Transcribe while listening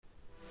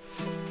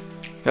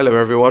Hello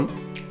everyone,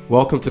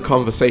 welcome to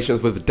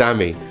Conversations with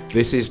Damy.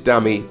 This is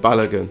Damy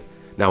Balogun.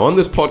 Now on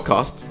this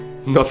podcast,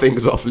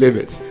 nothing's off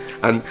limits,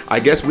 and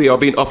I guess we are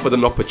being offered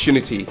an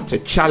opportunity to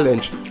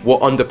challenge what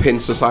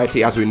underpins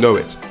society as we know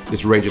it.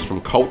 This ranges from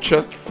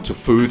culture to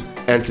food,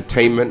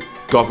 entertainment,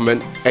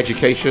 government,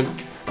 education,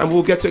 and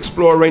we'll get to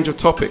explore a range of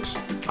topics.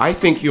 I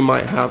think you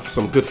might have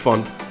some good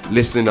fun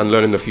listening and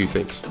learning a few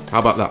things. How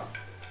about that?